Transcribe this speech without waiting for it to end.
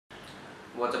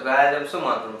What's up guys, I'm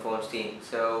Suman from Stein.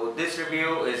 So this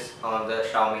review is on the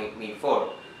Xiaomi Mi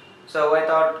 4. So I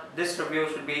thought this review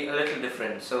should be a little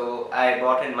different. So I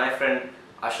brought in my friend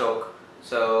Ashok.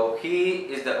 So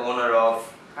he is the owner of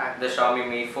the Xiaomi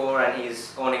Mi 4 and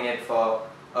he's owning it for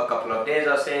a couple of days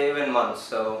or say even months.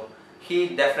 So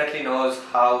he definitely knows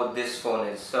how this phone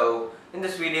is. So in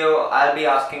this video I'll be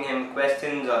asking him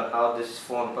questions on how this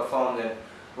phone performs and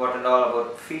what and all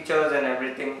about features and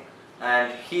everything,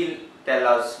 and he'll tell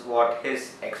us what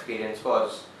his experience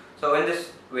was. So in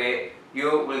this way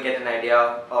you will get an idea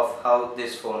of how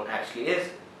this phone actually is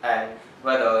and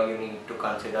whether you need to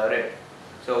consider it.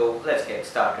 So let's get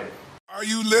started. Are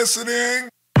you listening?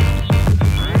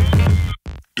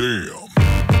 Damn.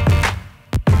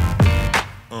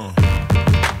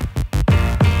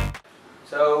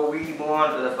 So we move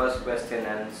on to the first question,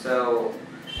 and so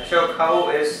Ashok, how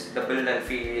is the build and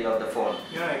feel of the phone?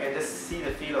 You know, you can just see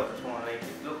the feel of the phone. Like,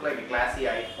 it looked like a classy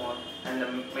iPhone, and the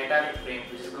metallic frame,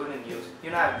 which is good in use.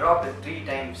 You know, I've dropped it 3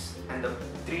 times and the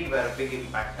 3 were a big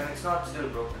impact, and it's not still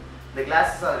broken. The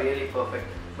glasses are really perfect,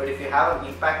 but if you have an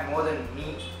impact more than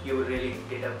me, you will really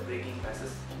get a breaking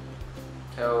glasses.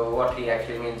 So what he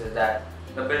actually means is that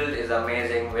the build is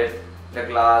amazing with the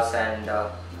glass and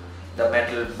the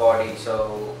metal body.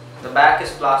 So the back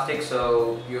is plastic,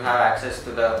 so you have access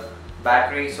to the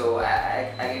battery. So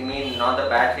I mean not the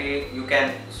battery, you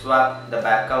can swap the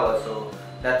back cover, so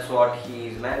that's what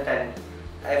he's meant. And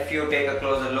if you take a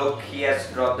closer look, he has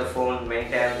dropped the phone many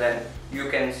times and you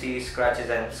can see scratches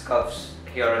and scuffs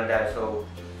here and there. So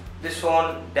this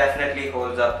phone definitely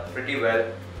holds up pretty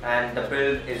well and the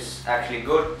build is actually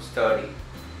good, sturdy.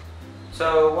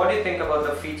 So what do you think about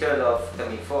the features of the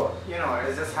Mi 4? You know, it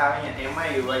is just having an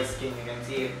MI UI skin. You can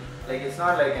see it. Like, it's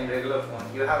not like a regular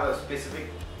phone. You have a specific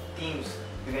themes.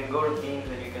 You can go to themes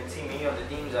and you can see many of the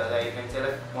themes are there. You can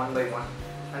select one by one.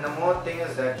 And the more thing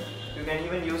is that you can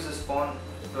even use this phone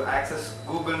to access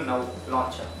Google Now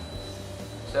launcher.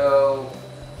 So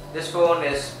this phone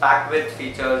is packed with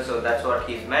features, so that's what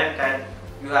he's meant, and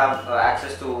you have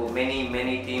access to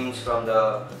many themes from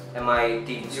the MI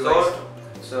theme store.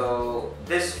 So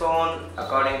this phone,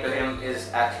 according to him, is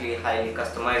actually highly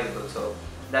customizable. So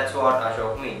that's what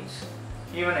Ashok means.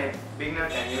 Even a beginner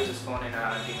can use this phone in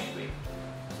an ultimate way.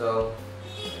 So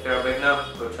if you're a beginner,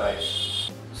 good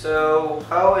choice. So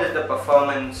how is the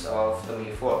performance of the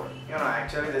Mi 4? You know,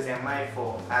 actually this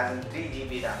Mi4 has a 3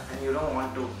 GB RAM and you don't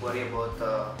want to worry about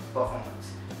the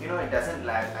performance. You know, it doesn't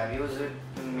lag. I've used it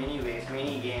in many ways,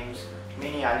 many games,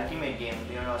 many ultimate games,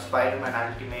 you know, Spider-Man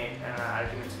Ultimate and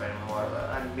Ultimate Spider-Man,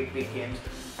 whatever, and big games,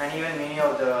 and even many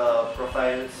of the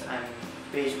profiles and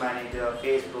page manager,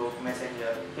 Facebook,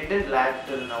 Messenger. It didn't lag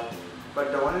till now,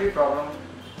 but the only problem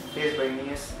faced by me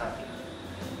is nothing.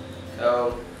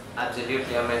 So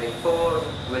absolutely amazing phone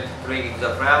with 3 gigs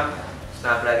of RAM,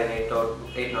 Snapdragon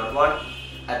 801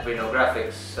 Adreno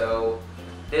graphics. So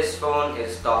this phone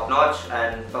is top notch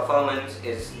and performance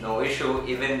is no issue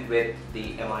even with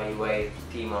the MIUI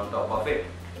theme on top of it.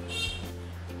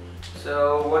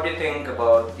 So what do you think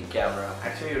about the camera?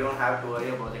 Actually, you don't have to worry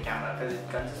about the camera because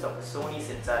it consists of a Sony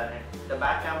sensor in it. The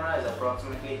back camera is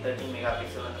approximately 13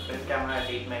 megapixel and the front camera is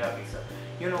 8 megapixel.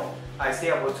 You know, I say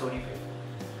about Sony film.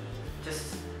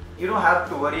 Just, you don't have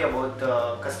to worry about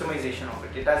the customization of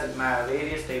it. It has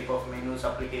various type of menus,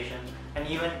 applications, and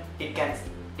even it can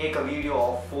take a video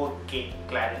of 4K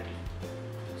clarity.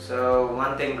 So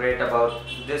one thing great about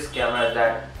this camera is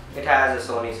that it has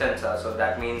a Sony sensor, so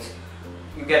that means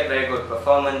you get very good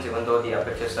performance even though the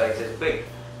aperture size is big.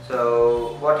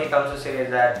 So what he comes to say is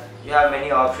that you have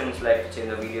many options like change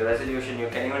the video resolution. You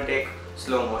can even take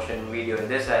slow motion video in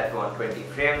this at 120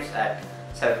 frames at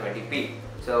 720p.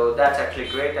 So that's actually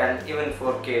great, and even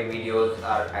 4K videos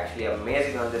are actually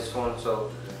amazing on this phone.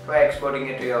 So try exporting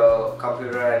it to your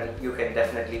computer and you can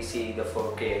definitely see the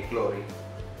 4K glory.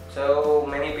 So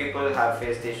many people have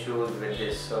faced issues with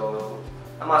this. So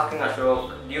I'm asking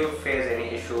Ashok, do you face any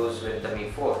issues with the Mi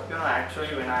 4? You know,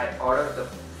 actually when I ordered the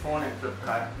phone in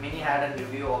Flipkart, many had a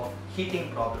review of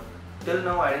heating problem. Till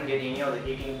now I didn't get any of the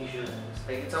heating issues in this.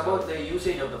 Like, it's about the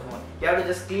usage of the phone. You have to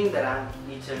just clean the RAM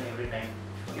each and every time.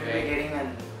 You'll be getting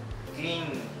a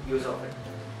clean use of it.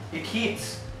 It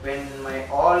heats when my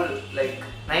all, like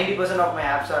 90% of my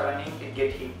apps are running, it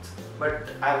gets heats. But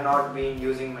I have not been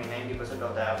using my 90%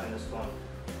 of the app in this phone.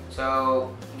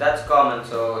 So that's common.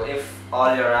 So if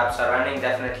all your apps are running,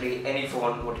 definitely any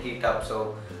phone would heat up.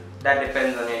 So that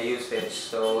depends on your usage.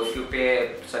 So if you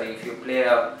play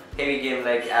a heavy game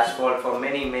like Asphalt for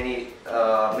many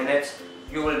minutes,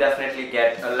 you will definitely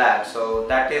get a lag. So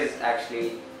that is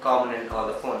actually common in all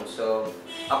the phones. So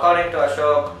according to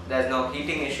Ashok, there's no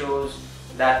heating issues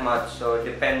that much, so it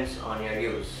depends on your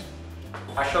use.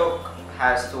 Ashok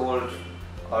has told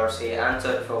or say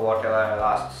answered for whatever I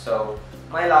asked. So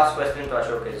my last question to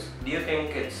Ashok is, do you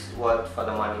think it's worth for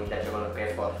the money that you're going to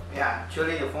pay for? Yeah,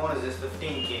 actually the phone is just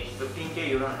 15k. 15k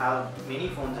you don't have many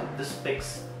phones in this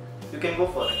specs. You can go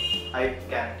for it, I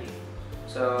guarantee.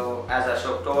 So as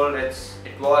Ashok told, it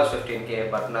was 15k,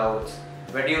 but now it's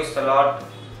reduced a lot,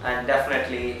 and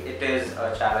definitely it is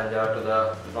a challenger to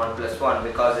the OnePlus One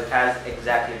because it has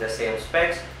exactly the same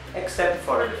specs except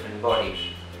for a different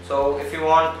body. So if you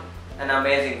want an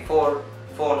amazing phone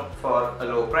for a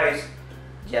low price,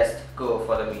 just go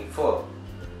for the Mi 4.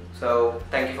 So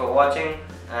thank you for watching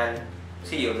and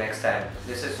see you next time.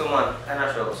 This is Suman and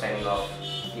Ashok signing off.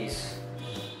 Peace.